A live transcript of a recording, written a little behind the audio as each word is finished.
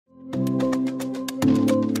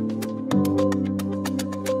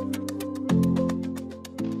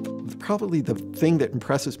probably the thing that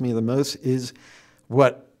impresses me the most is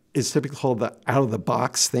what is typically called the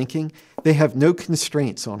out-of-the-box thinking. They have no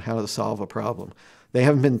constraints on how to solve a problem. They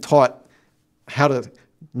haven't been taught how to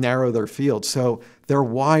narrow their field, so they're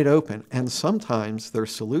wide open. And sometimes their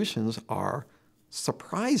solutions are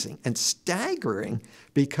surprising and staggering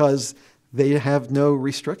because they have no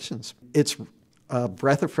restrictions. It's a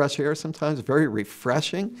breath of fresh air sometimes, very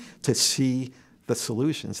refreshing to see the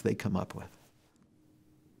solutions they come up with.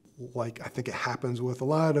 Like I think it happens with a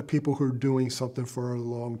lot of people who are doing something for a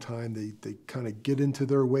long time. They kind of get into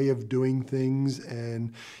their way of doing things,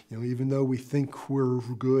 and even though we think we're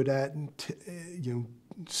good at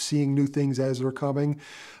seeing new things as they're coming,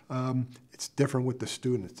 it's different with the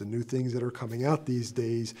students. The new things that are coming out these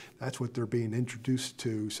days, that's what they're being introduced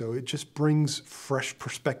to. So it just brings fresh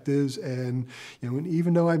perspectives, and and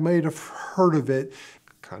even though I might have heard of it,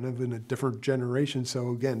 kind of in a different generation.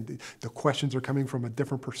 So again, the questions are coming from a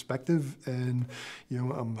different perspective, and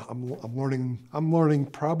I'm learning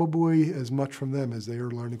probably as much from them as they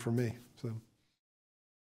are learning from me.